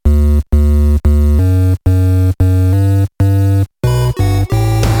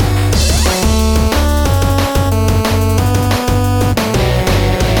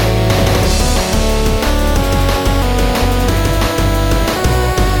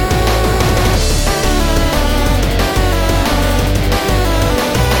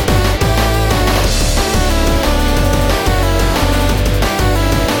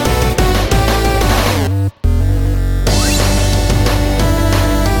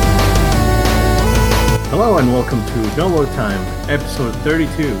Hello and welcome to Nolo Time, episode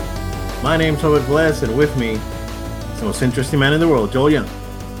 32. My name's Robert Bless, and with me is the most interesting man in the world, Joel Young.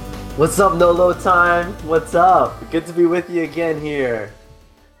 What's up, Nolo Time? What's up? Good to be with you again here.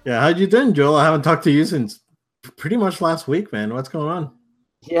 Yeah, how'd you doing, Joel? I haven't talked to you since pretty much last week, man. What's going on?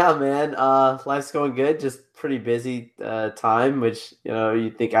 Yeah, man. Life's going good. Just pretty busy time, which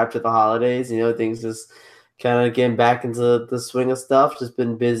you think after the holidays, things just kind of getting back into the swing of stuff. Just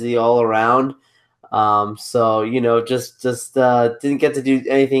been busy all around. So just didn't get to do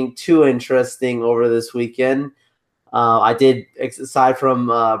anything too interesting over this weekend. I did, aside from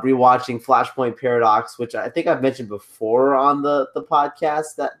rewatching Flashpoint Paradox, which I think I've mentioned before on the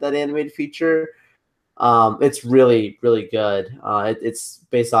podcast, that animated feature. It's really, really good. It's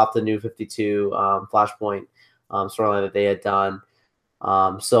based off the New 52 Flashpoint storyline that they had done.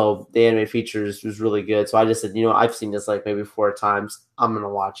 So the animated features was really good. So I just said, I've seen this like maybe 4 times. I'm going to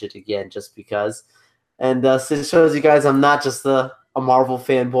watch it again just because. And so it shows you guys I'm not just a Marvel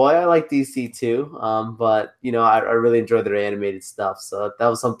fanboy. I like DC too. But, I really enjoy their animated stuff. So that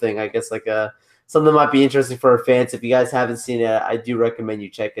was something, I guess, something that might be interesting for our fans. If you guys haven't seen it, I do recommend you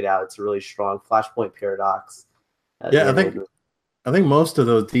check it out. It's a really strong Flashpoint Paradox. Yeah, I think most of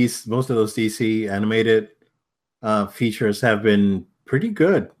those DC animated features have been pretty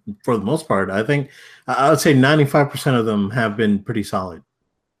good for the most part. I think I would say 95% of them have been pretty solid.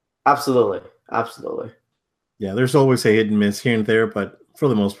 Absolutely. Yeah, there's always a hit and miss here and there, but for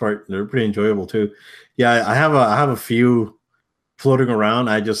the most part, they're pretty enjoyable too. Yeah, I have a few floating around.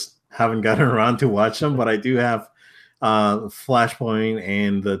 I just haven't gotten around to watch them, but I do have Flashpoint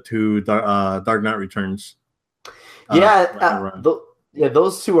and the 2 Dark Knight Returns.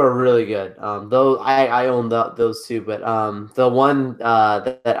 Those 2 are really good. Though I own those 2, but the one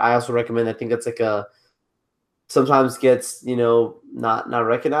that I also recommend, I think that's sometimes gets not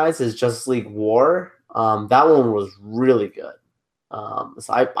recognized, is Justice League War. That one was really good.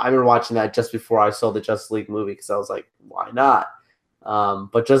 So I remember watching that just before I saw the Justice League movie because I was like, why not?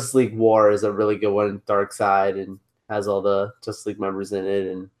 But Justice League War is a really good one. Darkseid and has all the Justice League members in it,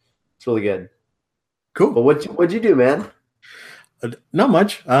 and it's really good. Cool. But what'd you do, man? Not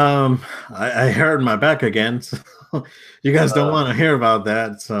much. I hurt my back again. So you guys don't want to hear about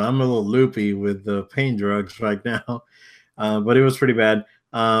that. So I'm a little loopy with the pain drugs right now. But it was pretty bad.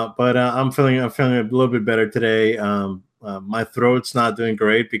 But I'm feeling a little bit better today. My throat's not doing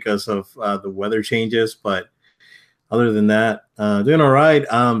great because of the weather changes, but other than that, doing all right.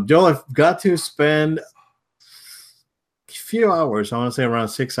 Joel, I've got to spend a few hours, I want to say around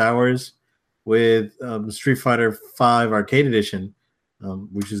 6 hours, with Street Fighter V Arcade Edition,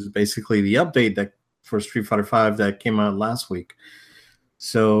 which is basically the update for Street Fighter V that came out last week.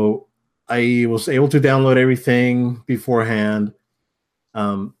 So I was able to download everything beforehand.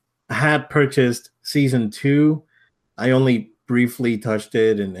 I had purchased Season 2. I only briefly touched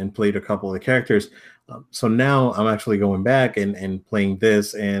it and played a couple of characters. So now I'm actually going back and playing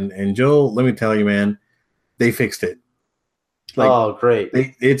this. And Joel, let me tell you, man, they fixed it. Oh, great.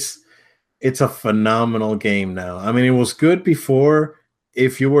 It's a phenomenal game now. I mean, it was good before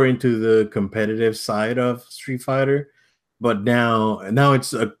if you were into the competitive side of Street Fighter, but now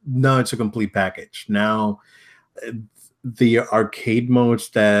it's a complete package. Now the arcade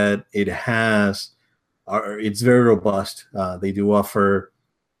modes that it has it's very robust. They do offer,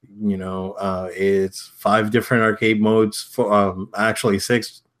 it's 5 different arcade modes for actually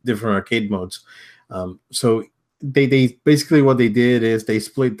 6 different arcade modes. So they basically what they did is they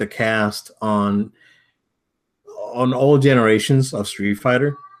split the cast on all generations of Street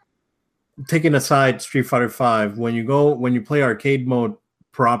Fighter. Taking aside Street Fighter V, when you play arcade mode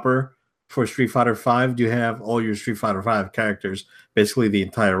proper for Street Fighter V, you have all your Street Fighter V characters, basically the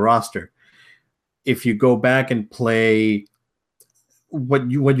entire roster. If you go back and play, what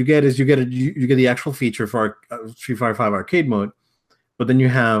you get is you get the actual feature for Street Fighter V arcade mode, but then you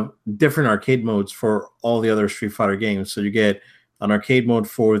have different arcade modes for all the other Street Fighter games. So you get an arcade mode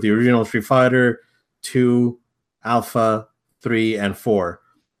for the original Street Fighter 2, Alpha, 3, and 4.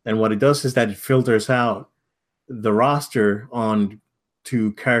 And what it does is that it filters out the roster on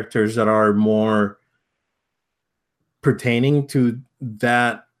to characters that are more pertaining to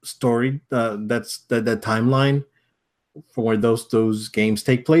that story, that's the timeline for where those games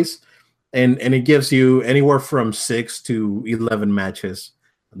take place. And it gives you anywhere from 6 to 11 matches,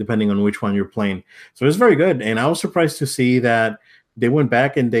 depending on which one you're playing. So it's very good. And I was surprised to see that they went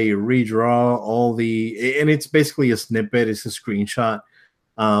back and they redraw all and it's basically a snippet, it's a screenshot.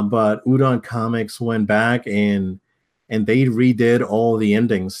 But Udon Comics went back and they redid all the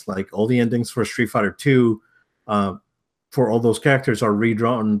endings, like all the endings for Street Fighter 2, for all those characters are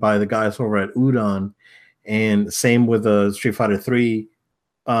redrawn by the guys over at Udon. and same with the Street Fighter 3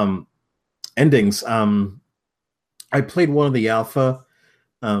 um, endings. I played one of the alpha.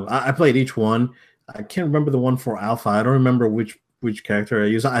 I played each one. I can't remember the one for alpha. I don't remember which character I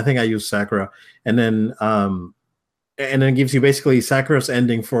used. I think I used Sakura, and then it gives you basically Sakura's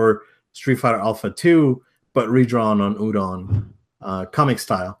ending for Street Fighter Alpha 2, but redrawn on Udon, comic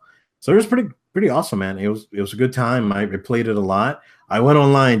style. So it was pretty awesome, man. It was a good time. I played it a lot. I went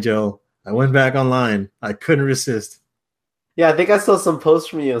online, Joe. I went back online. I couldn't resist. Yeah, I think I saw some posts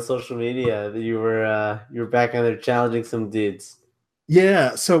from you on social media that you were back on there challenging some dudes.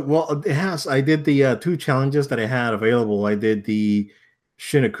 Yeah, so well, it has. I did the two challenges that I had available. I did the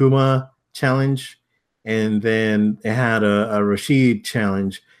Shinakuma challenge, and then it had a Rashid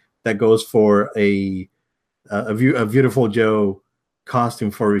challenge that goes for a beautiful Joe costume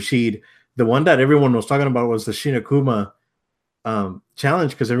for Rashid. The one that everyone was talking about was the Shinakuma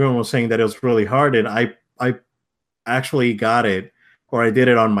challenge because everyone was saying that it was really hard, and I actually got it, or I did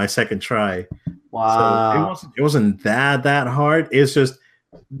it on my second try. So Wow. it wasn't that hard. It's just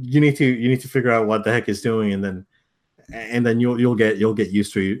you need to figure out what the heck he's doing, and then you'll get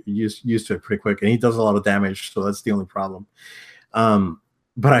used to it pretty quick. And he does a lot of damage, so that's the only problem.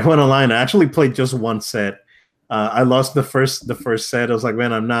 But I went online. I actually played just one set. I lost the first set. I was like,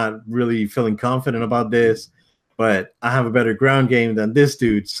 man, I'm not really feeling confident about this, but I have a better ground game than this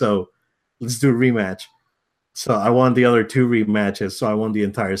dude. So let's do a rematch. So I won the other two rematches. So I won the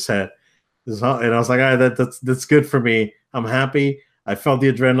entire set. So, and I was like, all right, that's good for me. I'm happy. I felt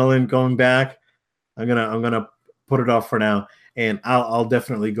the adrenaline going back. I'm gonna put it off for now, and I'll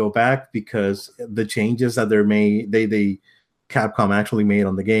definitely go back because the changes that they Capcom actually made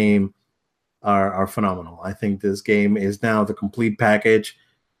on the game are phenomenal. I think this game is now the complete package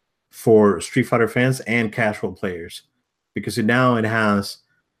for Street Fighter fans and casual players because it has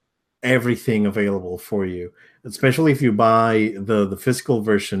everything available for you, especially if you buy the physical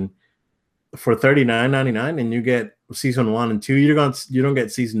version for $39.99 and you get season 1 and 2. You don't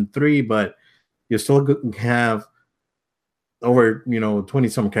get season 3, but you still have over 20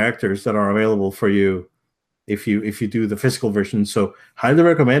 some characters that are available for you if you do the physical version. So highly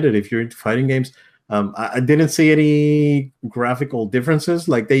recommend it if you're into fighting games. I didn't see any graphical differences.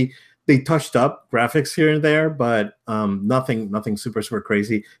 Like they touched up graphics here and there, but nothing super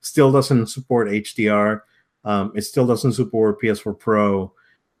crazy. Still doesn't support HDR. It still doesn't support PS4 Pro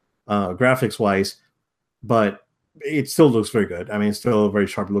graphics wise, but it still looks very good. I mean, it's still a very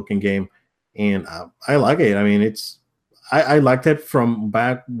sharp looking game, and I like it. I mean, I liked it from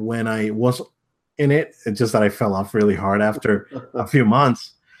back when I was in it. It's just that I fell off really hard after a few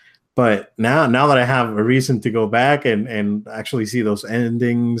months. But now that I have a reason to go back and actually see those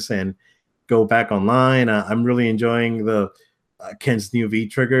endings and go back online, I'm really enjoying the Ken's new V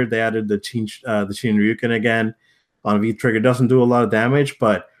trigger. They added the Shinryuken again on V trigger. Doesn't do a lot of damage,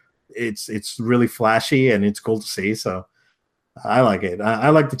 but it's really flashy and it's cool to see. So I like it. I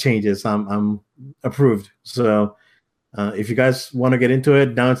like the changes. I'm approved. So if you guys want to get into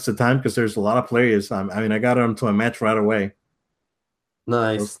it, now it's the time because there's a lot of players. I mean, I got onto a match right away.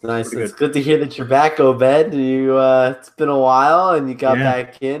 Nice, nice. It's Good. good to hear that you're back, Obed. It's been a while, and you got Yeah,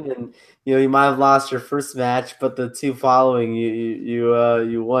 back in, and you might have lost your first match, but the two following,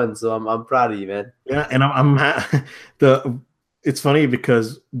 you won. So I'm proud of you, man. yeah, and the. It's funny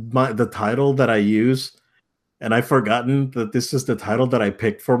because the title that I use, and I've forgotten that this is the title that I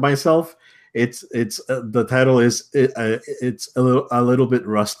picked for myself. It's the title is it's a little bit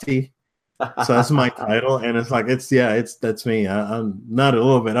rusty. So that's my title, and it's like that's me. I'm not a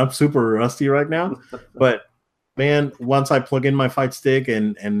little bit. I'm super rusty right now, but man, once I plug in my fight stick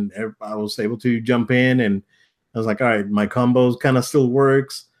and I was able to jump in, and I was like, all right, my combos kind of still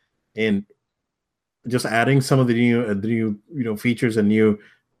works, and just adding some of the new features and new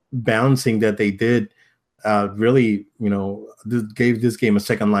balancing that they did really gave this game a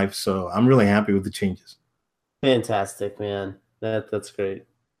second life. So I'm really happy with the changes. Fantastic, man. That's great.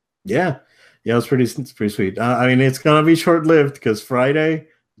 Yeah, yeah, it's pretty sweet. I mean, it's gonna be short lived because Friday,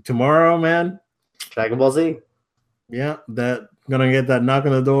 tomorrow, man. Dragon Ball Z. Yeah, that gonna get that knock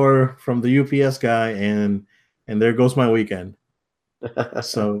on the door from the UPS guy, and there goes my weekend.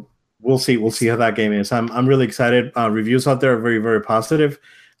 So we'll see how that game is. I'm really excited. Reviews out there are very positive.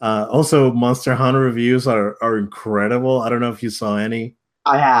 Also, Monster Hunter reviews are incredible. I don't know if you saw any.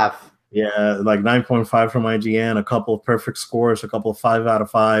 I have. Yeah, like 9.5 from IGN, a couple of perfect scores, a couple of 5 out of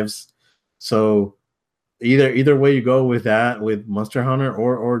 5s. So either way you go with that, with Monster Hunter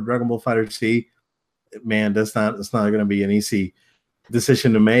or Dragon Ball Fighter C, man, that's not going to be an easy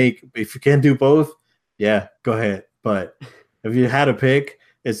decision to make. If you can't do both, yeah, go ahead. But if you had to pick,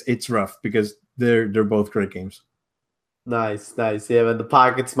 it's rough because they're both great games. Nice, nice. Yeah, but the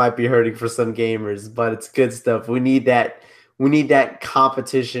pockets might be hurting for some gamers, but it's good stuff. We need that. We need that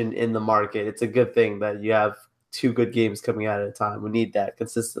competition in the market. It's a good thing that you have two good games coming out at a time. We need that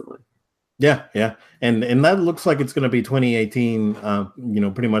consistently. Yeah, yeah, and that looks like it's going to be 2018.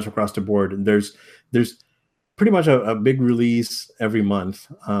 Pretty much across the board. There's pretty much a big release every month.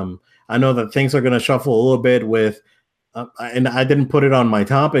 I know that things are going to shuffle a little bit with, and I didn't put it on my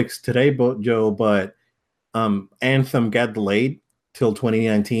topics today, but Joe, but Anthem got delayed till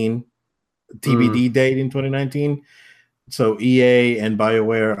 2019, TBD date in 2019. So EA and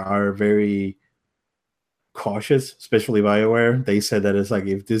BioWare are very cautious, especially BioWare. They said that it's like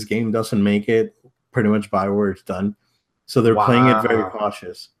if this game doesn't make it, pretty much BioWare is done. So they're playing it very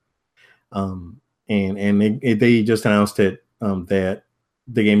cautious. They just announced it that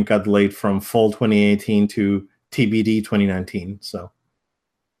the game got delayed from fall 2018 to TBD 2019. So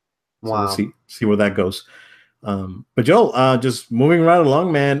we'll see where that goes. But Joel, just moving right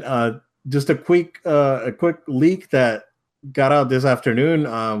along, man. Just a quick leak that got out this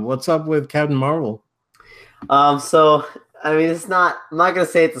afternoon. What's up with Captain Marvel? So I mean, it's not. I'm not gonna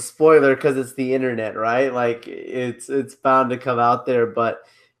say it's a spoiler because it's the internet, right? Like it's bound to come out there. But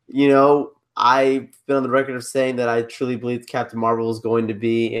I've been on the record of saying that I truly believe Captain Marvel is going to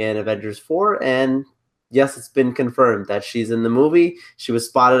be in Avengers 4, and yes, it's been confirmed that she's in the movie. She was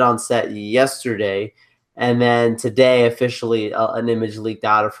spotted on set yesterday. And then today, officially, an image leaked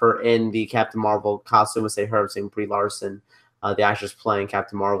out of her in the Captain Marvel costume. Saying Brie Larson, the actress playing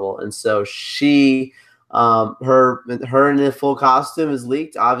Captain Marvel, and so she, her in the full costume is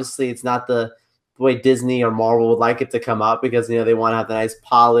leaked. Obviously, it's not the way Disney or Marvel would like it to come out because they want to have the nice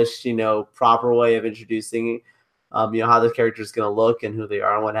polished, proper way of introducing, how the character is going to look and who they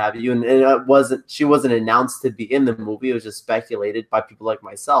are and what have you. And she wasn't announced to be in the movie. It was just speculated by people like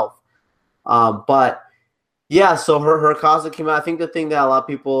myself, but. Yeah, so her costume came out. I think the thing that a lot of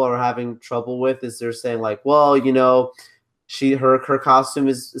people are having trouble with is they're saying like, well, her costume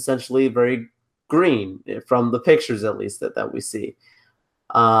is essentially very green from the pictures at least that we see.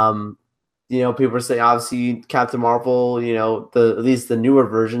 People are saying obviously Captain Marvel, at least the newer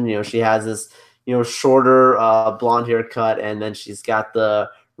version, she has this, shorter blonde haircut, and then she's got the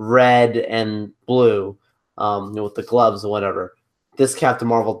red and blue, with the gloves or whatever. This Captain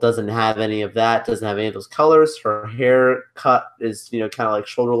Marvel doesn't have any of that, doesn't have any of those colors. Her haircut is, kind of like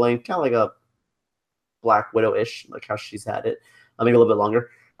shoulder length, kind of like a Black Widow-ish, like how she's had it. Maybe a little bit longer.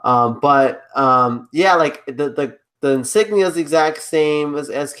 Yeah, like the insignia is the exact same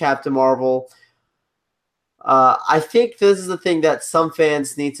as Captain Marvel. I think this is the thing that some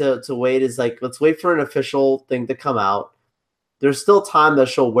fans need to wait is like, let's wait for an official thing to come out. There's still time that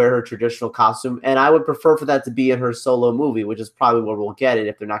she'll wear her traditional costume, and I would prefer for that to be in her solo movie, which is probably where we'll get it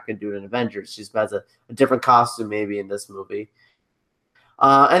if they're not going to do it in Avengers. She has a different costume maybe in this movie.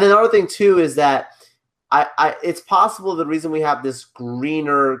 And another thing, too, is that it's possible the reason we have this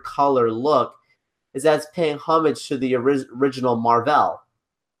greener color look is that it's paying homage to the original Mar-Vell,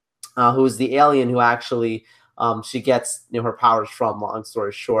 who is the alien who actually she gets her powers from, long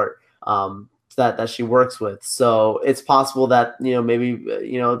story short. That she works with. So it's possible that maybe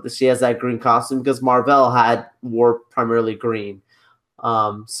she has that green costume because Mar-Vell wore primarily green.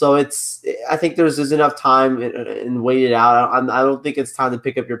 So I think there's enough time and wait it out. I don't think it's time to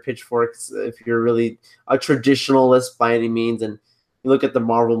pick up your pitchforks if you're really a traditionalist by any means. And you look at the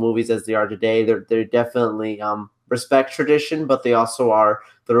Marvel movies as they are today, they're definitely respect tradition, but they also are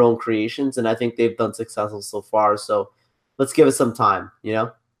their own creations, and I think they've done successful so far. So let's give it some time.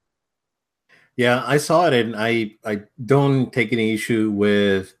 Yeah, I saw it, and I don't take any issue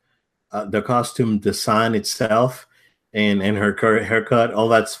with the costume design itself and her haircut. All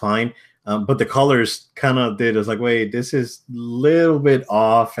that's fine, but the colors kind of did. It's like, wait, this is a little bit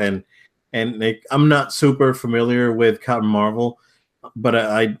off, and I'm not super familiar with Captain Marvel, but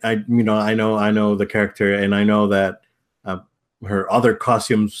I know the character, and I know that her other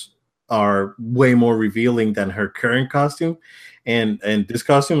costumes are way more revealing than her current costume. And this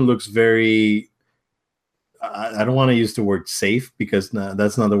costume looks very, I don't want to use the word safe because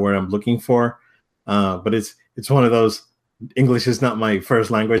that's not the word I'm looking for. But it's one of those English is not my first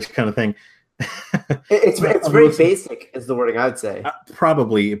language kind of thing. It's very basic is the wording I would say.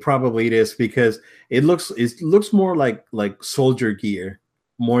 Probably it is because it looks more like soldier gear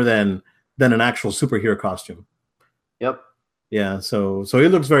more than an actual superhero costume. Yep. Yeah. So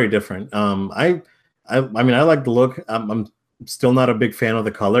it looks very different. I mean, I like the look. I'm still not a big fan of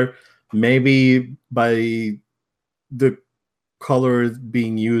the color. Maybe by the color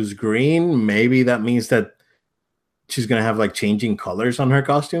being used green, maybe that means that she's gonna have like changing colors on her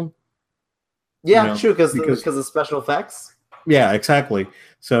costume. Yeah, true, Because of special effects. yeah, exactly.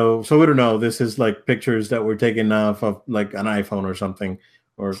 So we don't know. This is like pictures that were taken off of like an iPhone or something,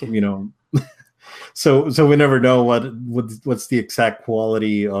 or so we never know what's the exact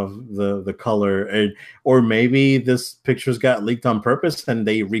quality of the color, or maybe this pictures got leaked on purpose and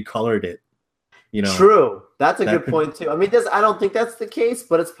they recolored it. True. That's a that good could point too. I mean, I don't think that's the case,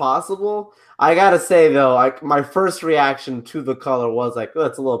 but it's possible. I gotta say though, like my first reaction to the color was like, oh,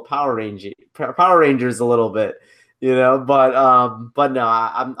 it's a little Power Rangers a little bit, But no,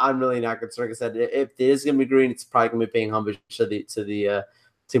 I'm really not concerned. Like I said, if it is gonna be green, it's probably gonna be paying homage to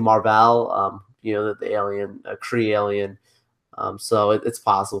Marvel, the alien, Kree alien. So it's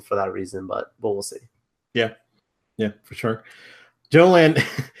possible for that reason, but we'll see. Yeah, for sure. Joel, and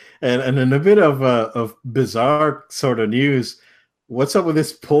in a bit of bizarre sort of news, what's up with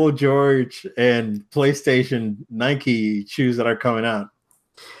this Paul George and PlayStation Nike shoes that are coming out?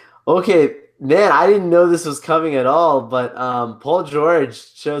 Okay, man, I didn't know this was coming at all, but Paul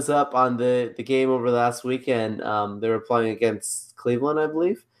George shows up on the game over last weekend. They were playing against Cleveland, I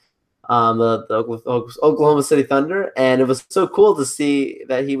believe, the Oklahoma City Thunder, and it was so cool to see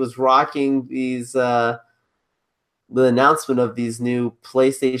that he was rocking these the announcement of these new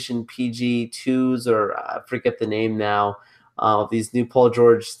PlayStation PG2s, or I forget the name now, these new Paul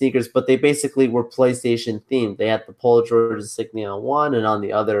George sneakers, but they basically were PlayStation themed. They had the Paul George insignia on one, and on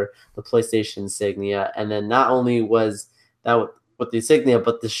the other, the PlayStation insignia. And then not only was that with the insignia,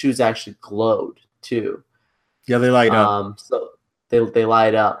 but the shoes actually glowed too. Yeah, they light up. So they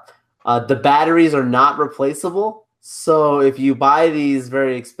light up. The batteries are not replaceable. So if you buy these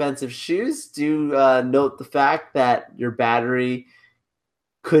very expensive shoes, do note the fact that your battery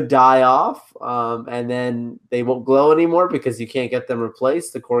could die off, and then they won't glow anymore because you can't get them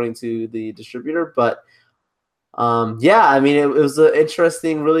replaced according to the distributor. But yeah, I mean, it was an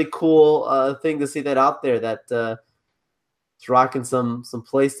interesting, really cool thing to see that out there, that it's rocking some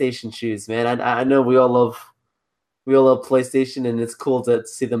PlayStation shoes, man. I know we all love PlayStation, and it's cool to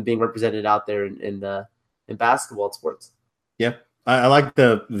see them being represented out there in basketball and sports. Yeah, I like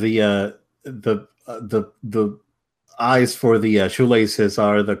the eyes for the shoelaces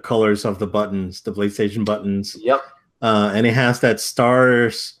are the colors of the buttons, the PlayStation buttons. Yep. And it has that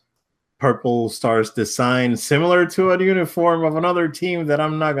purple stars design, similar to a uniform of another team that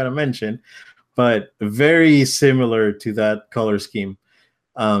I'm not going to mention, but very similar to that color scheme.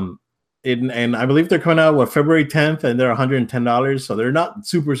 And I believe they're coming out February 10th, and they're $110, so they're not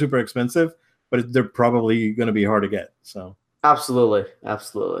super expensive, but they're probably going to be hard to get. So absolutely.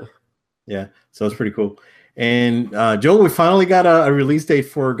 Yeah, so it's pretty cool. And Joel, we finally got a release date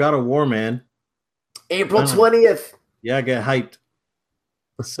for God of War, man. April 20th. Yeah, get hyped.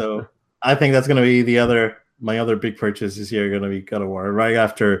 So I think that's going to be my other big purchase this year. Going to be God of War. Right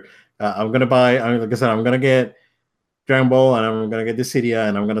after I'm going to buy. Like I said, I'm going to get Dragon Ball, and I'm going to get Dissidia,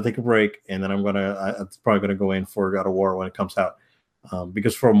 and I'm going to take a break, and then I'm probably going to go in for God of War when it comes out.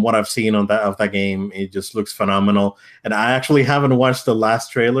 Because from what I've seen of that game, it just looks phenomenal. And I actually haven't watched the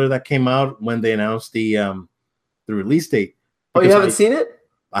last trailer that came out when they announced the release date. Oh, you haven't seen it?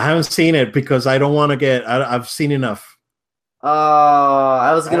 I haven't seen it because I don't want to get. I've seen enough.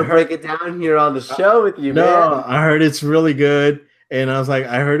 I was gonna break it down here on the show with you. No, I heard it's really good, and I was like,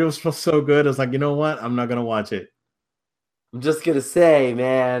 I heard it was so good. I was like, you know what? I'm not gonna watch it. I'm just gonna say,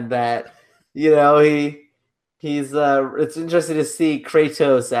 man, that he's it's interesting to see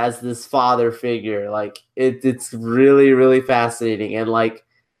Kratos as this father figure. Like it's really fascinating, and like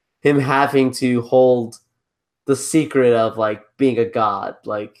him having to hold the secret of like being a god.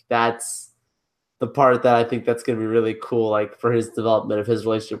 Like that's the part that I think that's gonna be really cool, like for his development of his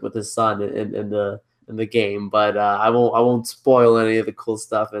relationship with his son in the game. But I won't spoil any of the cool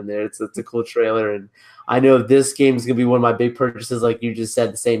stuff in there. It's a cool trailer, and I know this game is gonna be one of my big purchases. Like you just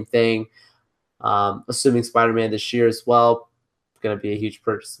said, the same thing. Assuming Spider-Man this year as well, it's going to be a huge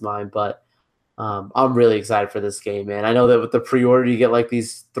purchase of mine. But I'm really excited for this game, man. I know that with the pre-order, you get like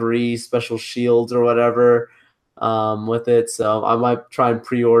these 3 special shields or whatever with it. So I might try and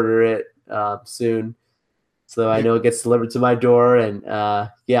pre-order it soon, so I know it gets delivered to my door. And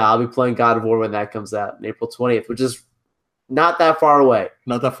yeah, I'll be playing God of War when that comes out on April 20th, which is not that far away.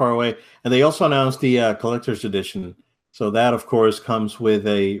 Not that far away. And they also announced the collector's edition. So that, of course, comes with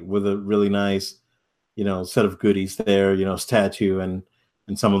a really nice, set of goodies there, statue and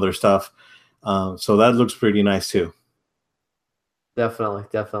some other stuff. So that looks pretty nice too. Definitely.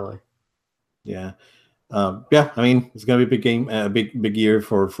 Yeah. Yeah. I mean, it's gonna be a big game, a big year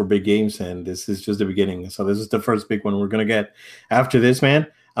for big games, and this is just the beginning. So this is the first big one we're gonna get. After this, man,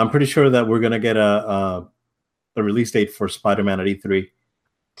 I'm pretty sure that we're gonna get a a release date for Spider-Man at E3.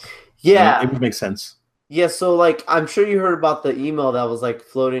 Yeah, It would make sense. yeah. So like, I'm sure you heard about the email that was like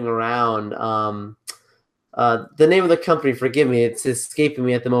floating around. The name of the company, forgive me, it's escaping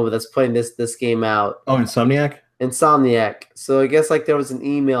me at the moment. That's putting this game out. Oh, Insomniac. Insomniac. So I guess like there was an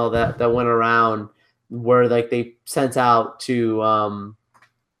email that went around where like they sent out to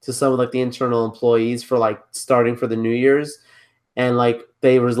some of like the internal employees for like starting for the New Year's, and like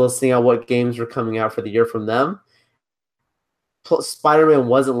they was listing out what games were coming out for the year from them. Spider-Man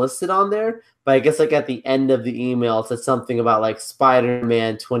wasn't listed on there, but I guess like at the end of the email it said something about like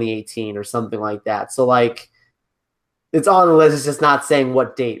Spider-Man 2018 or something like that. So like it's on the list, it's just not saying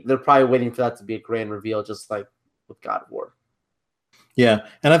what date. They're probably waiting for that to be a grand reveal, just like with God of War. Yeah,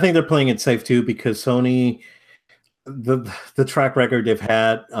 and I think they're playing it safe too because Sony, the track record they've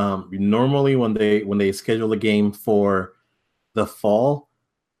had, normally when they schedule a game for the fall,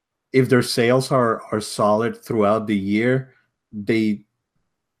 if their sales are solid throughout the year, they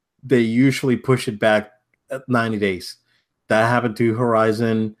usually push it back at 90 days. That happened to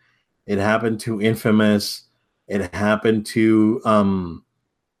Horizon. It happened to Infamous. It happened to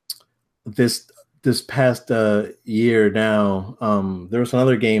this past year now. There was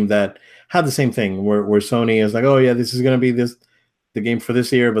another game that had the same thing where Sony is like, oh yeah, this is gonna be the game for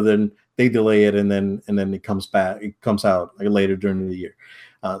this year, but then they delay it and then it comes out like later during the year.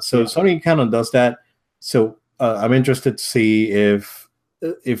 So Sony kind of does that. So I'm interested to see if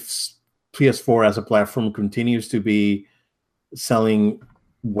PS4 as a platform continues to be selling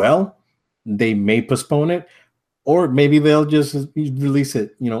well, they may postpone it, or maybe they'll just release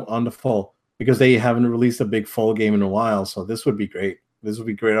it, on the fall because they haven't released a big fall game in a while. So this would be great. This would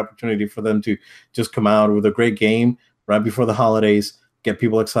be a great opportunity for them to just come out with a great game right before the holidays, get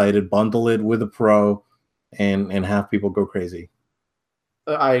people excited, bundle it with a Pro, and have people go crazy.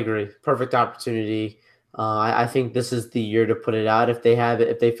 I agree. Perfect opportunity. I think this is the year to put it out. If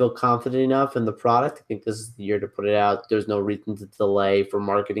they feel confident enough in the product, I think this is the year to put it out. There's no reason to delay for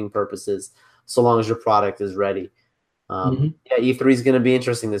marketing purposes, so long as your product is ready. Yeah, E3 is going to be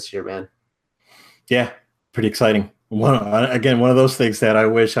interesting this year, man. Yeah, pretty exciting. One of those things that I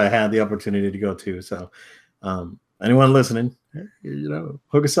wish I had the opportunity to go to. So, anyone listening,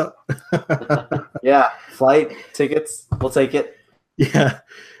 hook us up. Yeah, flight tickets, we'll take it. Yeah,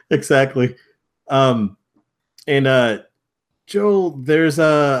 exactly. And Joel, there's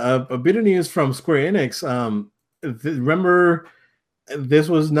a bit of news from Square Enix. Remember, this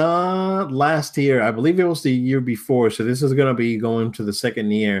was not last year. I believe it was the year before. So this is going to be going to the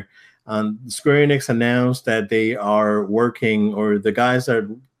second year. Square Enix announced that they are working, or the guys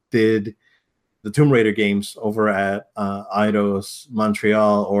that did the Tomb Raider games over at Eidos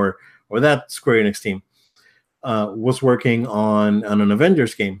Montreal, or that Square Enix team, was working on an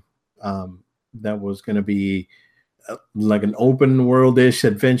Avengers game that was going to be like an open world-ish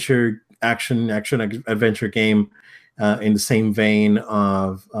adventure action adventure game in the same vein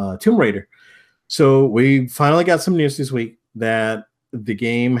of Tomb Raider. So we finally got some news this week that the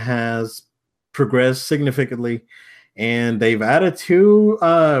game has progressed significantly, and they've added two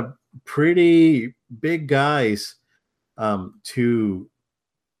pretty big guys to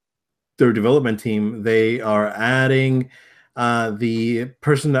their development team. They are adding the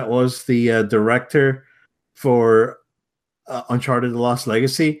person that was the director for Uncharted: The Lost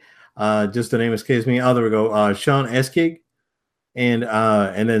Legacy. Just the name escapes me. Oh, there we go. Sean Eskig, and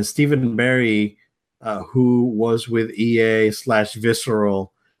then Stephen Barry, who was with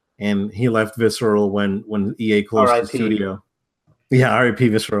EA/Visceral, and he left Visceral when EA closed the studio. Yeah, R.I.P.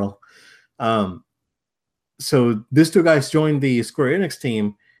 Visceral. So these two guys joined the Square Enix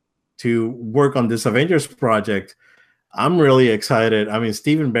team to work on this Avengers project. I'm really excited. I mean,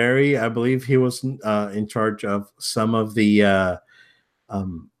 Stephen Barry, I believe he was in charge of some of the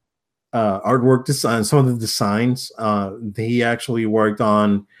artwork design, some of the designs. He actually worked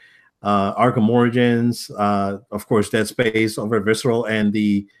on Arkham Origins, of course, Dead Space over Visceral, and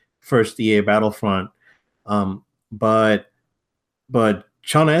the first EA Battlefront. But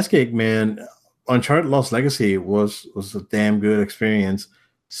Sean Eskig, man, Uncharted: Lost Legacy was a damn good experience.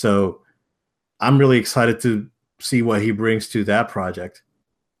 So I'm really excited to see what he brings to that project.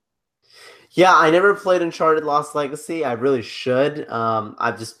 Yeah, I never played Uncharted: Lost Legacy. I really should.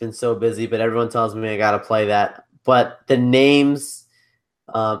 I've just been so busy, but everyone tells me I got to play that. But the names,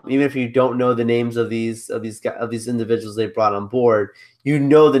 even if you don't know the names of these individuals they brought on board, you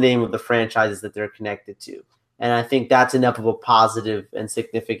know the name of the franchises that they're connected to. And I think that's enough of a positive and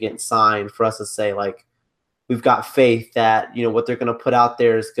significant sign for us to say, like, we've got faith that, what they're going to put out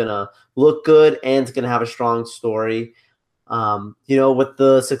there is going to look good and it's going to have a strong story. With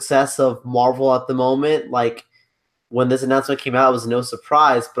the success of Marvel at the moment, like, when this announcement came out, it was no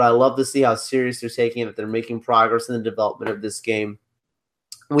surprise, but I love to see how serious they're taking it, that they're making progress in the development of this game.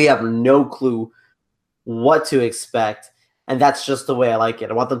 We have no clue what to expect, and that's just the way I like it.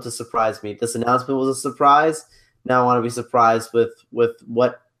 I want them to surprise me. This announcement was a surprise. Now I want to be surprised with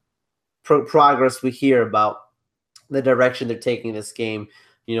what progress we hear about the direction they're taking this game.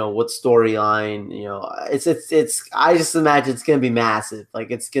 What storyline, it's I just imagine it's going to be massive.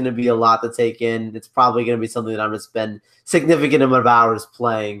 Like, it's going to be a lot to take in. It's probably going to be something that I'm going to spend significant amount of hours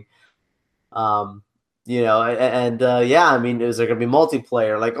playing. Yeah, I mean, is there going to be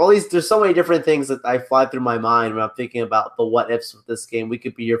multiplayer? Like, all these, there's so many different things that I fly through my mind when I'm thinking about the what ifs with this game. We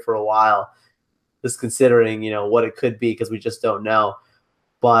could be here for a while, just considering, what it could be, because we just don't know.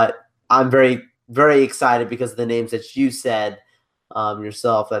 But I'm very, very excited because of the names that you said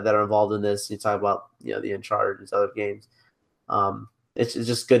yourself that are involved in this. You talk about, the Uncharted and other games. It's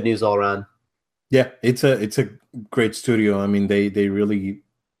just good news all around. Yeah, it's a great studio. I mean, they really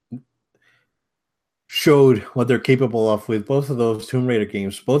showed what they're capable of with both of those Tomb Raider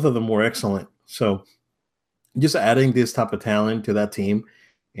games. Both of them were excellent. So just adding this type of talent to that team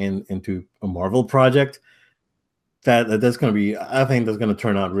and into a Marvel project, that's going to be, I think that's going to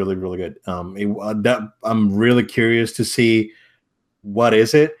turn out really, really good. I'm really curious to see what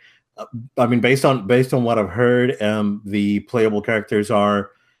is it. I mean, based on what I've heard, the playable characters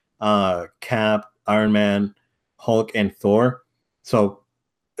are Cap, Iron Man, Hulk, and Thor. So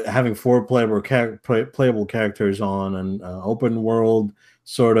having 4 playable characters on an open world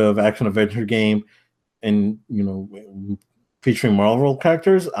sort of action adventure game, and featuring Marvel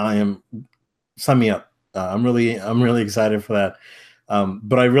characters, sign me up. I'm really excited for that.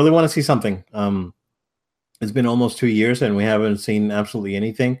 But I really want to see something. It's been almost 2 years and we haven't seen absolutely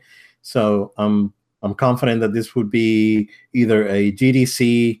anything. So I'm confident that this would be either a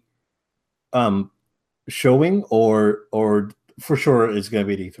GDC showing or for sure it's going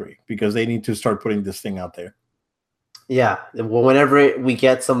to be D3, because they need to start putting this thing out there. Yeah, well, whenever we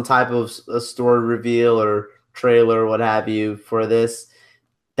get some type of a story reveal or trailer or what have you for this,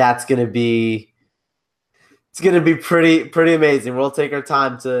 it's going to be pretty amazing. We'll take our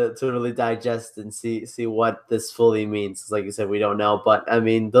time to really digest and see what this fully means. Like you said, we don't know, but I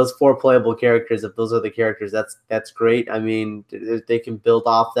mean, those 4 playable characters, if those are the characters, that's great. I mean, they can build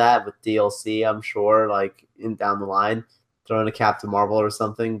off that with DLC, I'm sure, like down the line, throwing a Captain Marvel or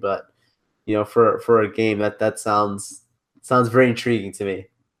something. But for a game, that sounds very intriguing to me.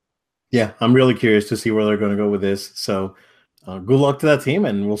 Yeah, I'm really curious to see where they're going to go with this. So good luck to that team,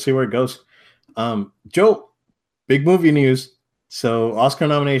 and we'll see where it goes. Joe, big movie news. So Oscar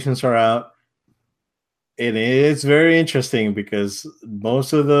nominations are out. It is very interesting because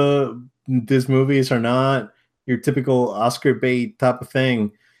most of these movies are not your typical Oscar bait type of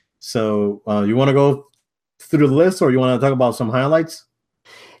thing. So you want to go through the list, or you want to talk about some highlights?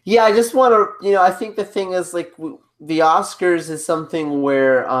 Yeah, I just want to, I think the thing is, like, the Oscars is something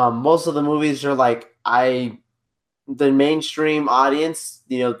where most of the movies are like, the mainstream audience,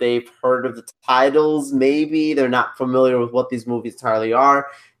 they've heard of the titles, maybe they're not familiar with what these movies entirely are.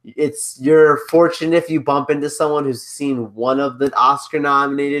 You're fortunate if you bump into someone who's seen one of the Oscar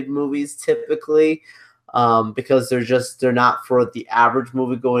nominated movies typically, because they're not for the average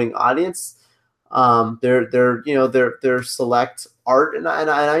movie going audience. They're select art, and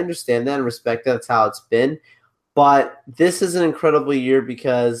I understand that and respect that. That's how it's been. But this is an incredible year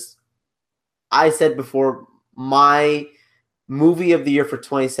because I said before, my movie of the year for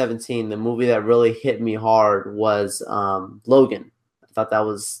 2017, the movie that really hit me hard, was Logan. I thought that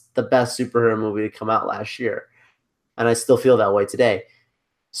was the best superhero movie to come out last year, and I still feel that way today.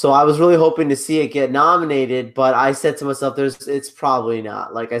 So I was really hoping to see it get nominated, but I said to myself, it's probably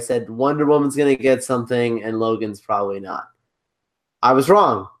not. Like I said, Wonder Woman's going to get something, and Logan's probably not. I was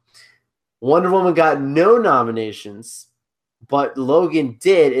wrong. Wonder Woman got no nominations, but Logan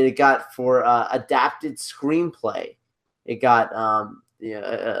did, and it got for adapted screenplay. It got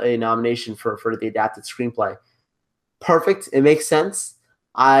a nomination for the adapted screenplay. Perfect. It makes sense.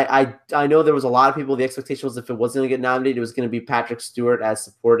 I know there was a lot of people. The expectation was if it wasn't going to get nominated, it was going to be Patrick Stewart as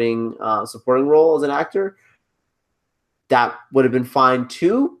supporting role as an actor. That would have been fine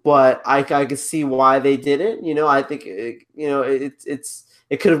too, but I could see why they didn't. I think it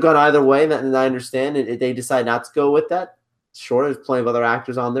could have gone either way, and I understand. They decide not to go with that. Sure, there's plenty of other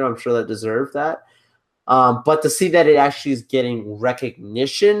actors on there, I'm sure, that deserve that. But to see that it actually is getting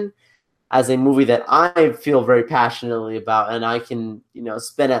recognition as a movie that I feel very passionately about, and I can,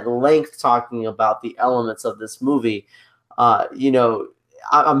 spend at length talking about the elements of this movie,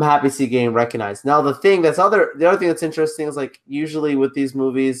 I'm happy to see it getting recognized. Now, the other thing that's interesting is, like, usually with these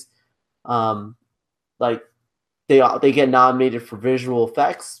movies, like, they get nominated for visual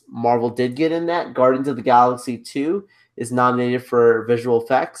effects. Marvel did get in that. Guardians of the Galaxy 2 is nominated for visual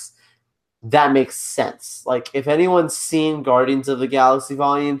effects. That makes sense. Like if anyone's seen Guardians of the Galaxy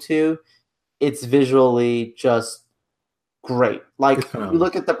Volume 2, it's visually just great. Like you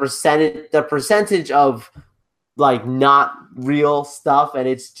look at the percentage of like not real stuff and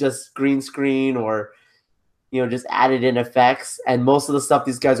it's just green screen or just added in effects, and most of the stuff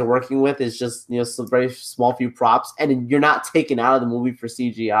these guys are working with is just some very small few props, and you're not taken out of the movie for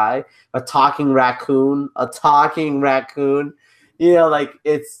CGI. A talking raccoon, like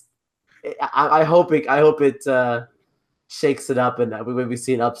it's. I hope it shakes it up, and we maybe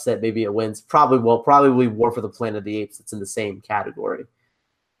see an upset. Maybe it wins. Probably War for the Planet of the Apes. It's in the same category.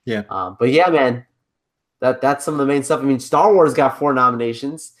 Yeah. But yeah, man, that's some of the main stuff. I mean, Star Wars got 4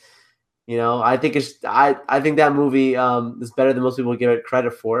 nominations. I think I think that movie is better than most people give it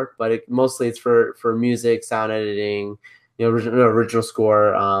credit for, but mostly it's for music, sound editing, original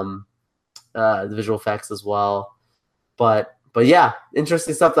score, the visual effects as well. But yeah,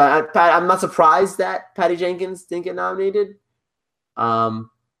 interesting stuff. I'm not surprised that Patty Jenkins didn't get nominated. I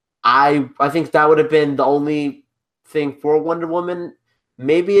think that would have been the only thing for Wonder Woman.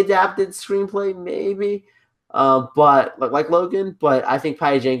 Maybe adapted screenplay, maybe. But like Logan, but I think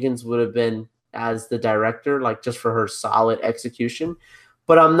Patty Jenkins would have been as the director, like just for her solid execution.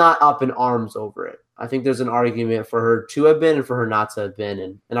 But I'm not up in arms over it. I think there's an argument for her to have been and for her not to have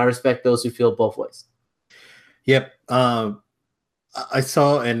been, and I respect those who feel both ways. Yep. I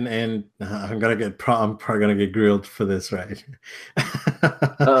saw, and I'm probably gonna get grilled for this, right?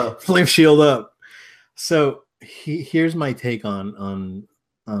 Flame shield up. So here's my take on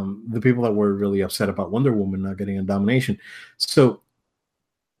the people that were really upset about Wonder Woman not getting a nomination. So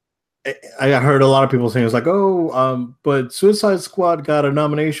I heard a lot of people saying it's like, but Suicide Squad got a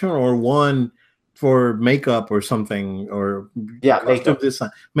nomination or won for makeup or something, or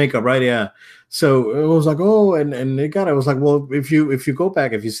makeup, right? Yeah. So it was like, and it got. I was like, well, if you go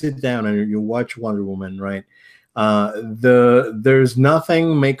back, if you sit down and you watch Wonder Woman, right? There's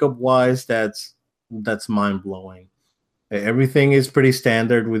nothing makeup wise that's mind blowing. Everything is pretty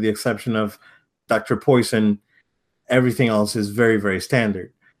standard with the exception of Dr. Poison. Everything else is very, very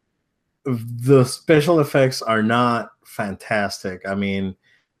standard. The special effects are not fantastic. I mean,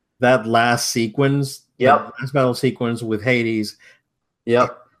 that last sequence, that last battle sequence with Hades,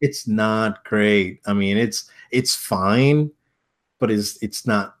 it's not great. I mean, it's fine, but it's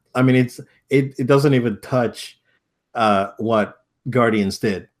not. I mean, it doesn't even touch what Guardians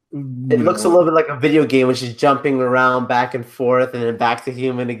did. It looks a little bit like a video game when she's jumping around back and forth and then back to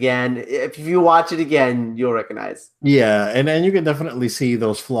human again. If you watch it again, you'll recognize. Yeah, and you can definitely see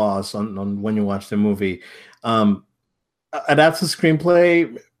those flaws on when you watch the movie. Adapted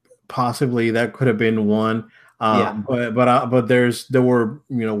screenplay, possibly that could have been one. But there were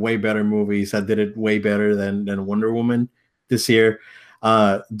way better movies that did it way better than Wonder Woman this year.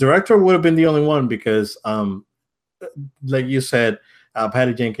 Director would have been the only one because, like you said,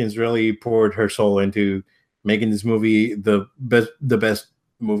 Patty Jenkins really poured her soul into making this movie the best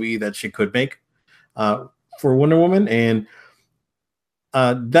movie that she could make for Wonder Woman, and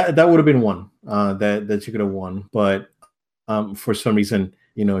that would have been one that she could have won, but for some reason,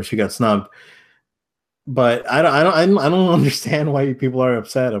 she got snubbed. But I don't understand why people are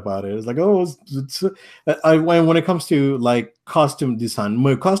upset about it. It's like, when it comes to like costume design,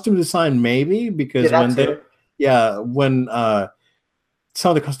 maybe because when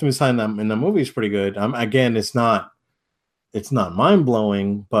some of the costume design in the movie is pretty good. Again, it's not mind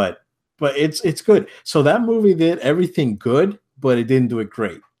blowing, but it's good. So that movie did everything good, but it didn't do it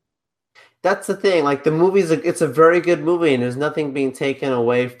great. That's the thing. Like the movie's it's a very good movie, and there's nothing being taken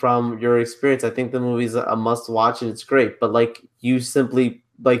away from your experience. I think the movie's a must watch, and it's great. But like you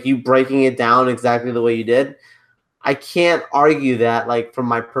breaking it down exactly the way you did, I can't argue that. Like from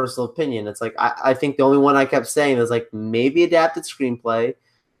my personal opinion, it's like I think the only one I kept saying is like maybe adapted screenplay.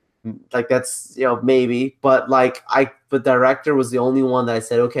 Like that's maybe, but but director was the only one that I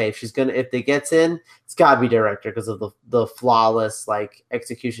said, okay, if they gets in, it's gotta be director because of the flawless like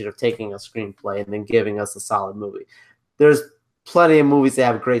execution of taking a screenplay and then giving us a solid movie. There's plenty of movies that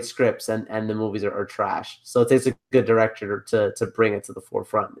have great scripts and the movies are trash. So it takes a good director to bring it to the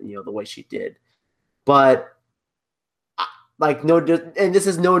forefront, the way she did. But like and this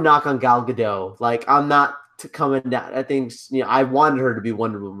is no knock on Gal Gadot. Like I'm not coming down. I think I wanted her to be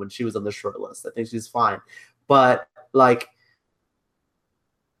Wonder Woman when she was on the short list. I think she's fine, but like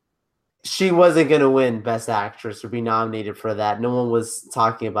she wasn't going to win Best Actress or be nominated for that. No one was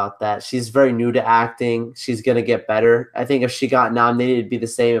talking about that. She's very new to acting. She's going to get better. I think if she got nominated, it'd be the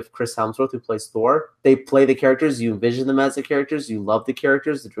same if Chris Hemsworth, who plays Thor, they play the characters. You envision them as the characters. You love the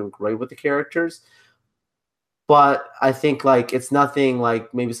characters. They're doing great with the characters. But I think like it's nothing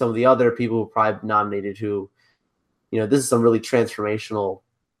like maybe some of the other people who probably nominated who, this is some really transformational,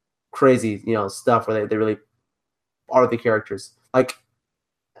 crazy, stuff where they really are the characters. Like,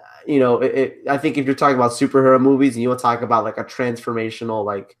 I think if you're talking about superhero movies and you want to talk about like a transformational,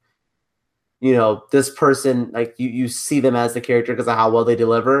 like, this person, like you see them as the character because of how well they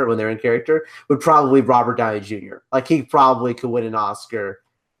deliver when they're in character, would probably Robert Downey Jr. Like he probably could win an Oscar.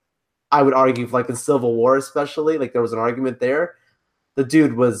 I would argue, like in Civil War, especially, like there was an argument there. The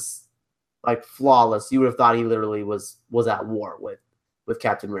dude was like flawless. You would have thought he literally was at war with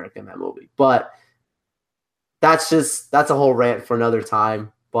Captain America in that movie. But that's a whole rant for another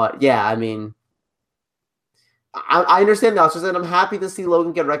time. But yeah, I mean, I understand the Oscars, and I'm happy to see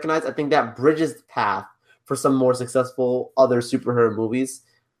Logan get recognized. I think that bridges the path for some more successful other superhero movies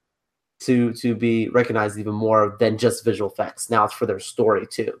to be recognized even more than just visual effects. Now it's for their story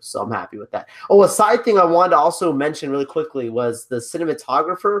too, so I'm happy with that. Oh, a side thing I wanted to also mention really quickly was the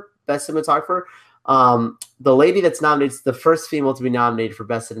cinematographer, best cinematographer. The lady that's nominated is the first female to be nominated for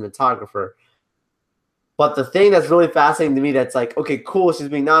best cinematographer. But the thing that's really fascinating to me that's like, okay, cool, she's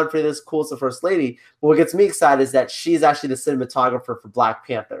being nominated for this, cool, it's the first lady. But what gets me excited is that she's actually the cinematographer for Black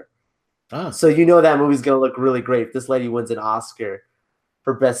Panther. So that movie's going to look really great if this lady wins an Oscar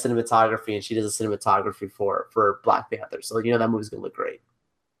for best cinematography and she does a cinematography for Black Panther. So that movie's going to look great.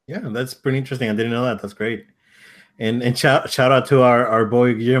 Yeah, that's pretty interesting. I didn't know that. That's great. And shout out to our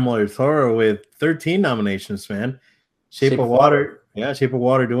boy Guillermo del Toro with 13 nominations, man. Shape of Water. Yeah, Shape of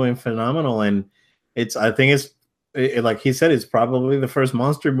Water doing phenomenal. And I think it's like he said, it's probably the first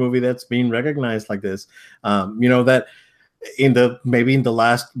monster movie that's being recognized like this. That in the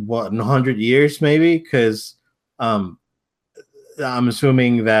last 100 years, maybe, because I'm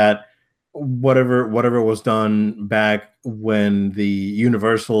assuming that whatever was done back when the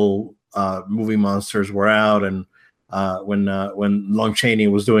Universal movie monsters were out, and when Lon Chaney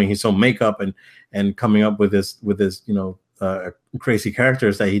was doing his own makeup and coming up with this crazy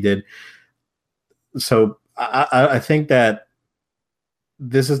characters that he did. So I think that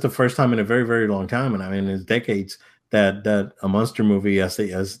this is the first time in a very, very long time, and I mean it's decades, that a monster movie, as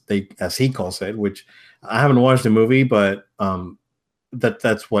he calls it, which I haven't watched the movie, but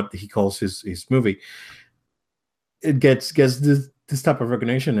that's what he calls his movie. It gets this type of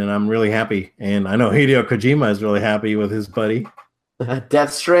recognition, and I'm really happy. And I know Hideo Kojima is really happy with his buddy.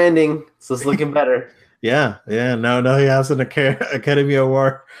 Death Stranding, so it's looking better. Yeah. Now he has an Academy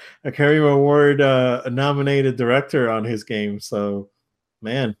Award nominated director on his game. So,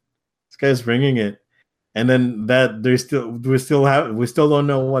 man, this guy's bringing it. And then that we still don't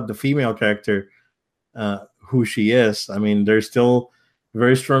know what the female character, who she is. I mean, there's still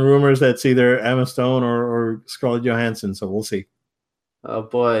very strong rumors that it's either Emma Stone or Scarlett Johansson. So we'll see. Oh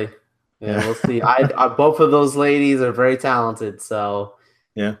boy, yeah. We'll see. I both of those ladies are very talented. So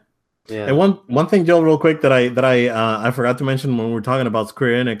yeah. And one thing, Joel, real quick, that I forgot to mention when we were talking about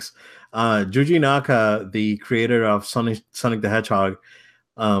Square Enix, Yuji Naka, the creator of Sonic the Hedgehog,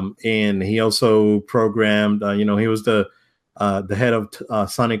 and he also programmed. He was the head of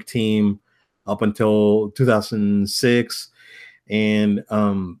Sonic team up until 2006, and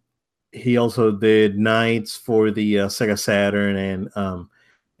he also did Nights for the Sega Saturn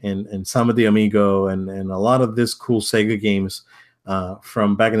and some of the Amigo and a lot of this cool Sega games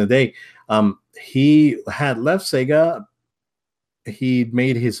from back in the day. He had left Sega. He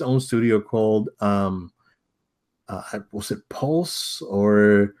made his own studio called was it Pulse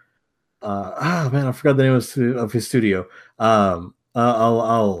or I forgot the name of his studio. I'll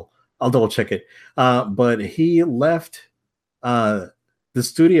double check it. But he left the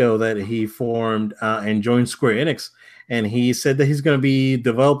studio that he formed and joined Square Enix, and he said that he's going to be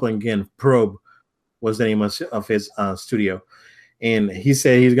developing again. Probe was the name of his studio, and he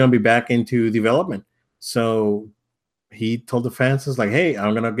said he's going to be back into development. So he told the fans, "It's like, hey,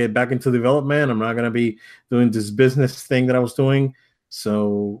 I'm going to get back into development. I'm not going to be doing this business thing that I was doing."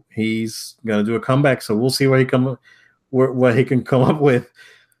 So he's going to do a comeback. So we'll see what he can come up with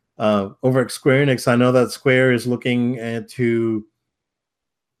over at Square Enix. I know that Square is looking to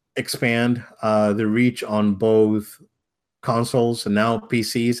expand the reach on both consoles and now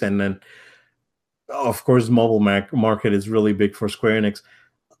PCs, and then of course mobile market is really big for Square Enix.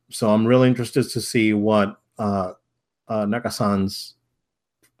 So I'm really interested to see what Nakasan's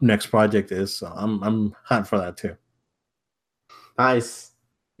next project is. So I'm hot for that too. Nice.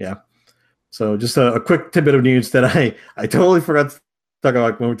 Yeah. So just a quick tidbit of news that I totally forgot to talk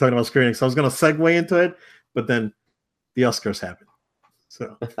about when we were talking about screenings. So I was going to segue into it, but then the Oscars happened.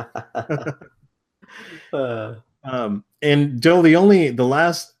 So, and Joe, the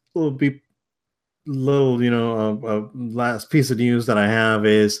last last piece of news that I have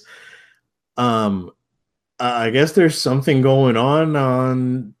is, I guess there's something going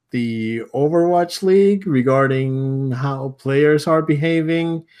on the Overwatch League regarding how players are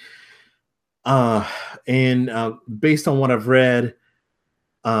behaving. And based on what I've read,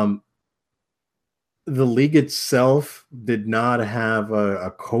 the league itself did not have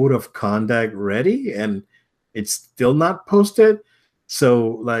a code of conduct ready, and it's still not posted.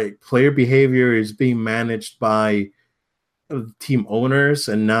 So, like, player behavior is being managed by team owners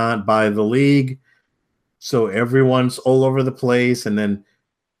and not by the league. So everyone's all over the place, and then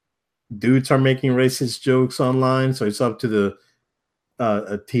dudes are making racist jokes online. So it's up to the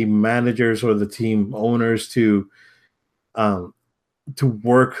team managers or the team owners to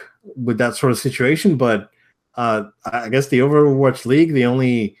work with that sort of situation. But I guess the Overwatch League, the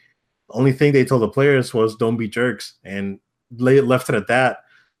only thing they told the players was don't be jerks, and left it at that.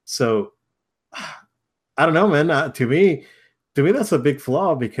 So I don't know, man. To me, that's a big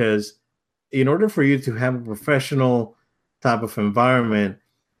flaw, because in order for you to have a professional type of environment,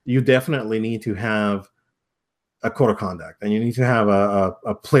 you definitely need to have a code of conduct, and you need to have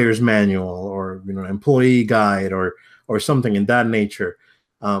a player's manual, or employee guide, or something in that nature.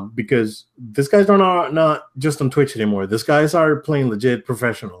 Because these guys are not just on Twitch anymore. These guys are playing legit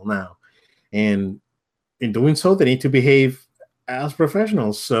professional now, and in doing so, they need to behave as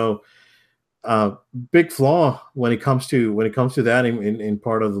professionals. So, big flaw when it comes to that in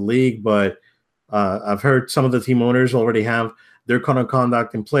part of the league. But I've heard some of the team owners already have their code of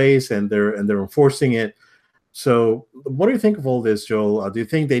conduct in place, and they're enforcing it. So, what do you think of all this, Joel? Do you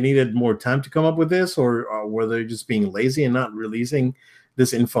think they needed more time to come up with this, or were they just being lazy and not releasing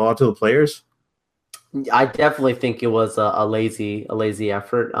this info to the players? I definitely think it was a lazy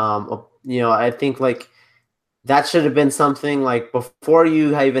effort. I think like that should have been something like before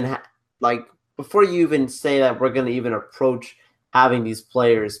you even before you even say that we're going to even approach having these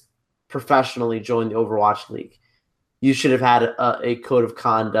players professionally join the Overwatch League. You should have had a code of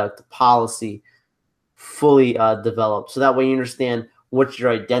conduct policy fully developed, so that way you understand what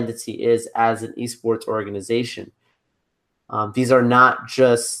your identity is as an esports organization. These are not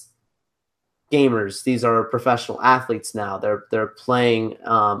just gamers; these are professional athletes now. They're playing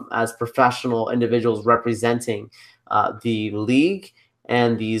as professional individuals representing the league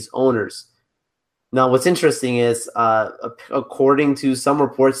and these owners. Now, what's interesting is, according to some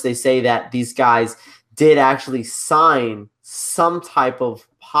reports, they say that these guys did actually sign some type of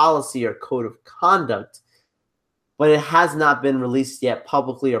policy or code of conduct, but it has not been released yet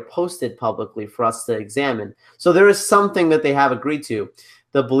publicly or posted publicly for us to examine. So there is something that they have agreed to.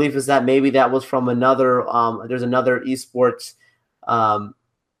 The belief is that maybe that was from another, there's another esports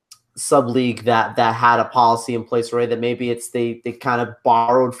sub-league that had a policy in place already, that maybe they kind of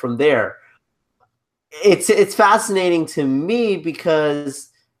borrowed from there. It's fascinating to me, because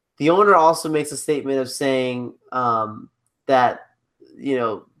the owner also makes a statement of saying that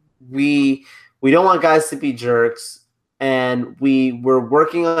we don't want guys to be jerks, and we're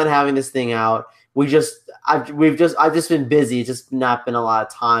working on having this thing out. I've just been busy. It's just not been a lot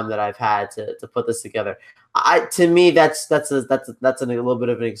of time that I've had to put this together. To me, that's a little bit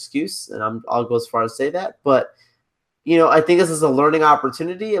of an excuse, and I'll go as far as say that. But I think this is a learning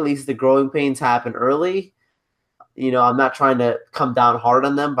opportunity. At least the growing pains happen early. I'm not trying to come down hard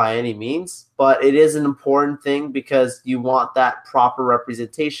on them by any means, but it is an important thing, because you want that proper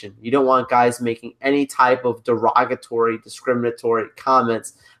representation. You don't want guys making any type of derogatory, discriminatory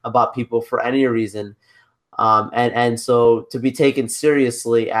comments about people for any reason. And so to be taken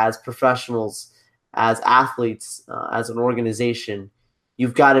seriously as professionals, as athletes, as an organization,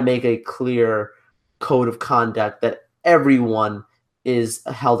 you've got to make a clear code of conduct that everyone is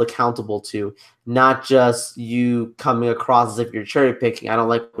held accountable to, not just you coming across as if you're cherry picking. I don't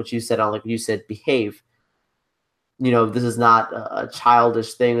like what you said. I don't like what you said. Behave. This is not a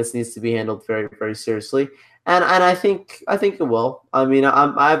childish thing. This needs to be handled very, very seriously. And I think it will. I mean,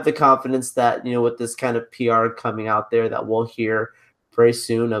 I have the confidence that, with this kind of PR coming out there, that we'll hear very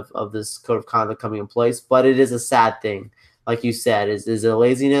soon of this code of conduct coming in place. But it is a sad thing. Like you said, is it a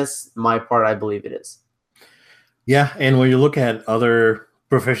laziness? My part, I believe it is. Yeah, and when you look at other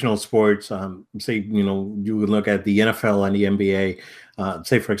professional sports, say you would look at the NFL and the NBA.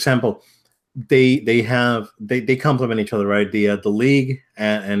 Say, for example, they complement each other, right? The league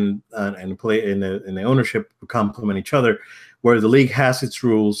and play in the ownership complement each other, where the league has its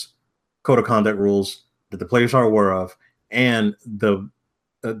rules, code of conduct rules that the players are aware of, and the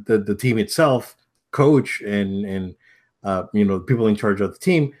team itself, coach and people in charge of the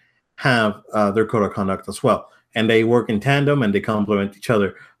team have their code of conduct as well, and they work in tandem and they complement each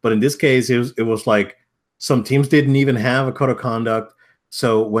other. But in this case, it was like some teams didn't even have a code of conduct.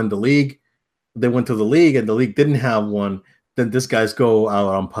 So when they went to the league and the league didn't have one, then these guys go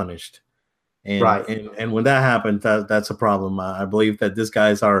out unpunished. And Right. and when that happens, that's a problem. I believe that these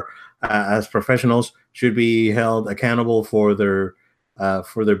guys are, as professionals, should be held accountable for their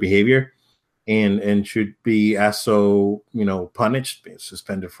behavior, and should be also punished,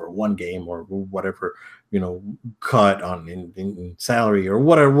 suspended for one game or whatever, cut on in salary or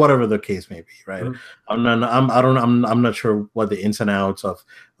whatever the case may be. Right. Mm-hmm. I'm not sure what the ins and outs of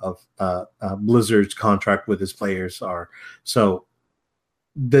Blizzard's contract with his players are. So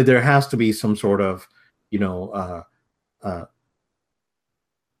there has to be some sort of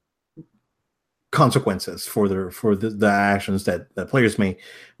consequences for the actions that players may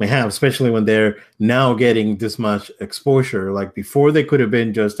have, especially when they're now getting this much exposure. Like before, they could have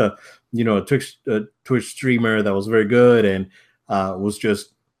been just a Twitch streamer that was very good and was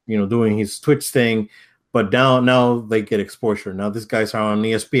just doing his Twitch thing, but now they get exposure. Now these guys are on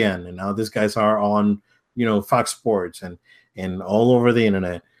ESPN, and now these guys are on Fox Sports and all over the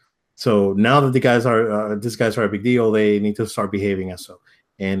internet. So now that these guys are a big deal, they need to start behaving as so.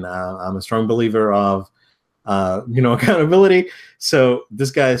 And I'm a strong believer of accountability. So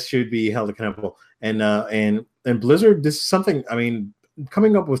this guy should be held accountable. And Blizzard, this is something. I mean,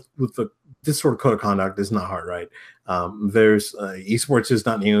 coming up with this sort of code of conduct is not hard, right? There's esports is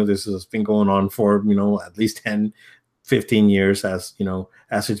not new. This has been going on for at least 10, 15 years as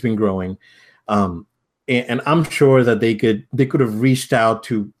it's been growing. And I'm sure that they could have reached out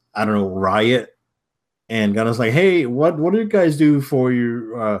to, I don't know, Riot, and kind of like, hey, what do you guys do for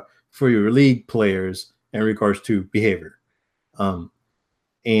your league players in regards to behavior? And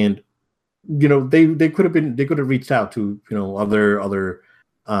they could have reached out to other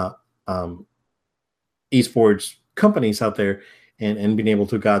esports companies out there and been able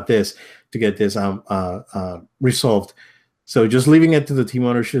to get this resolved. So just leaving it to the team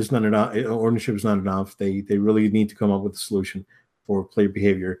ownership is not enough. Ownership is not enough. They really need to come up with a solution for player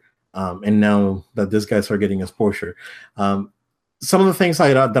behavior. And now that these guys are getting exposure, some of the things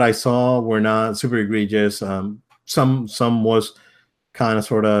that I saw were not super egregious. Some was kind of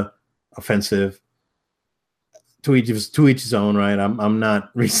sort of offensive. To each his own, right? I'm not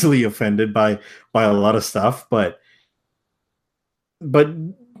recently offended by a lot of stuff, but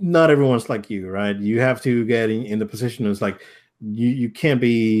not everyone's like you, right? You have to get in the position of like you can't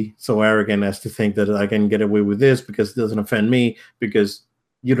be so arrogant as to think that I can get away with this because it doesn't offend me, because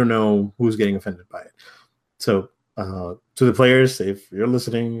you don't know who's getting offended by it. So to the players, if you're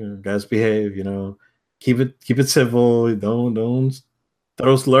listening, guys, behave. Keep it civil. Don't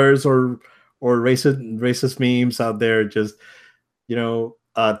throw slurs or racist memes out there. Just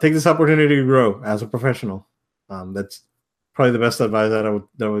take this opportunity to grow as a professional. That's probably the best advice that I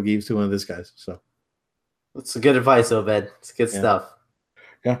would give to one of these guys. So that's good advice, Obed. It's good stuff.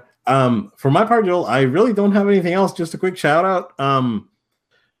 Yeah. For my part, Joel, I really don't have anything else. Just a quick shout out.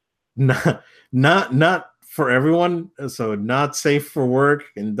 Not for everyone, so not safe for work,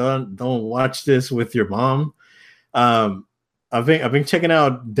 and don't watch this with your mom. I've been checking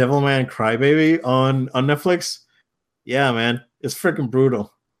out Devilman Crybaby on Netflix. Yeah, man, it's freaking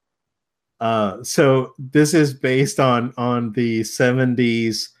brutal. So this is based on the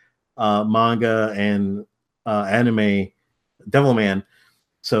 70s manga and anime Devilman.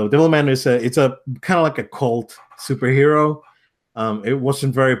 So Devilman is it's a kind of like a cult superhero. It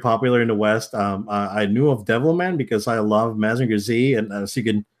wasn't very popular in the West. I knew of Devilman because I love Mazinger Z, and as you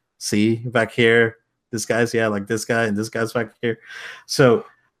can see back here, this guy's like this guy, and this guy's back here. So,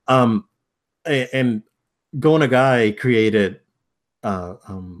 and Go Nagai created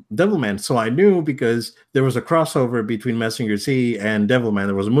Devilman, so I knew because there was a crossover between Mazinger Z and Devilman.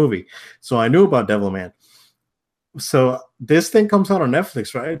 There was a movie, so I knew about Devilman. So this thing comes out on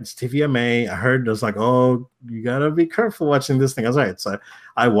Netflix, right? It's TVMA. I heard there's like, oh, you gotta be careful watching this thing. I was like, so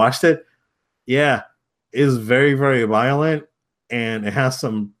I watched it. Yeah, it's very, very violent, and it has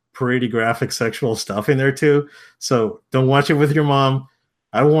some pretty graphic sexual stuff in there too. So don't watch it with your mom.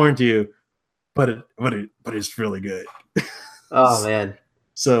 I warned you, but it's really good. Oh man.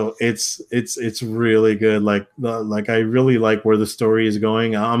 So it's really good. Like I really like where the story is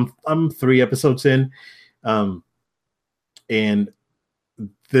going. I'm 3 episodes in. And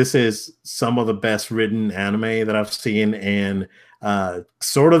this is some of the best written anime that I've seen, and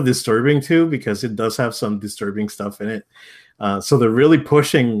sort of disturbing too, because it does have some disturbing stuff in it. So they're really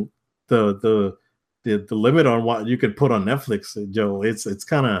pushing the limit on what you could put on Netflix, Joe. It's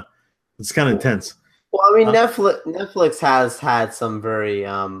kind of intense. Well, I mean, Netflix has had some very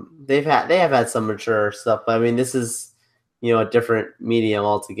they have had some mature stuff, but I mean, this is a different medium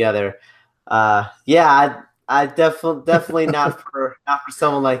altogether. Yeah, I definitely not for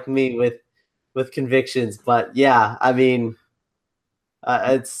someone like me with convictions, but yeah, I mean,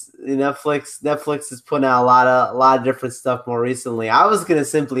 it's Netflix is putting out a lot of different stuff more recently. I was gonna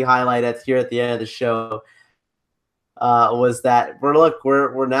simply highlight it here at the end of the show. Was that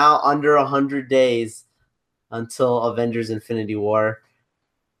we're now under 100 days until Avengers Infinity War.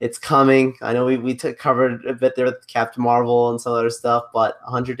 It's coming. I know we covered a bit there with Captain Marvel and some other stuff, but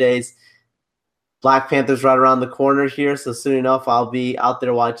 100 days. Black Panther's right around the corner here, so soon enough I'll be out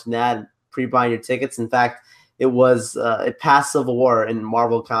there watching that and pre-buying your tickets. In fact, it passed Civil War in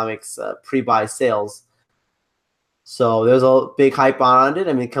Marvel Comics pre-buy sales. So there's a big hype on it.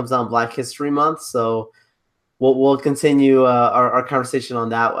 I mean, it comes out on Black History Month, so we'll continue our conversation on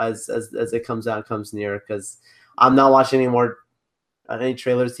that as it comes out and comes near, because I'm not watching any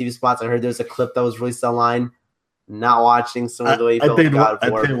trailers, TV spots. I heard there's a clip that was released online. Not watching some of the way you felt God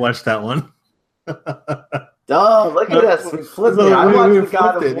of War. I didn't watch that one. Oh, look at us. We flipped it. I watched the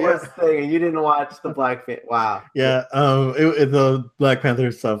God of War thing, and you didn't watch the Black Panther. Wow. Yeah, the Black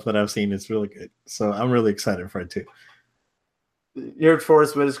Panther stuff that I've seen is really good. So I'm really excited for it too. You heard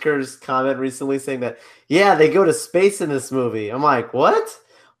Forrest Whitaker's comment recently saying that, yeah, they go to space in this movie. I'm like, what?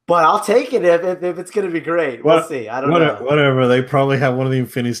 But I'll take it if it's going to be great. We'll see. I don't know. Whatever. They probably have one of the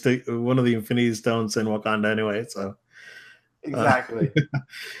Infinity Stones in Wakanda anyway. So exactly.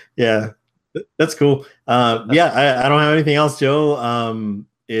 Yeah, that's cool. Yeah, I don't have anything else, Joe.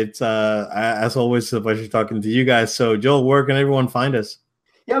 It's as always a pleasure talking to you guys. So, Joel, where can everyone find us?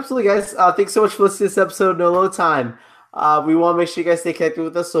 Yeah, absolutely, guys. Thanks so much for listening to this episode of No Load Time. We want to make sure you guys stay connected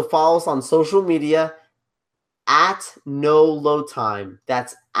with us. So follow us on social media at No Load Time.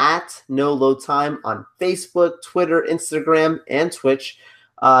 That's at No Load Time on Facebook, Twitter, Instagram, and Twitch.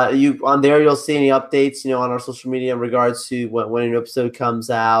 On there, you'll see any updates, on our social media in regards to when a new episode comes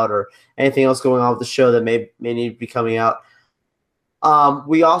out or anything else going on with the show that may need to be coming out.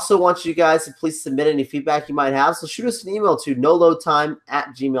 We also want you guys to please submit any feedback you might have. So shoot us an email to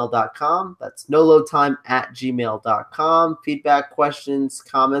noloadtime@gmail.com. That's noloadtime@gmail.com. Feedback, questions,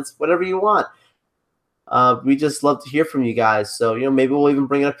 comments, whatever you want. We just love to hear from you guys. So, maybe we'll even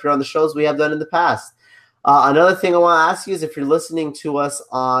bring it up here on the shows we have done in the past. Another thing I want to ask you is if you're listening to us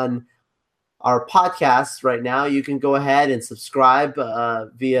on our podcast right now, you can go ahead and subscribe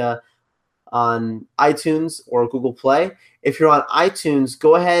via on iTunes or Google Play. If you're on iTunes,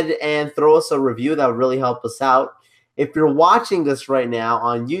 go ahead and throw us a review. That would really help us out. If you're watching this right now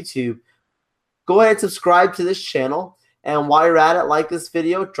on YouTube, go ahead and subscribe to this channel. And while you're at it, like this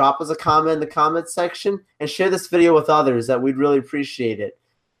video, drop us a comment in the comments section, and share this video with others. That we'd really appreciate it.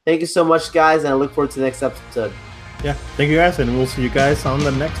 Thank you so much, guys, and I look forward to the next episode. Yeah, thank you guys, and we'll see you guys on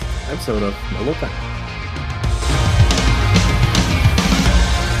the next episode of No Load Time.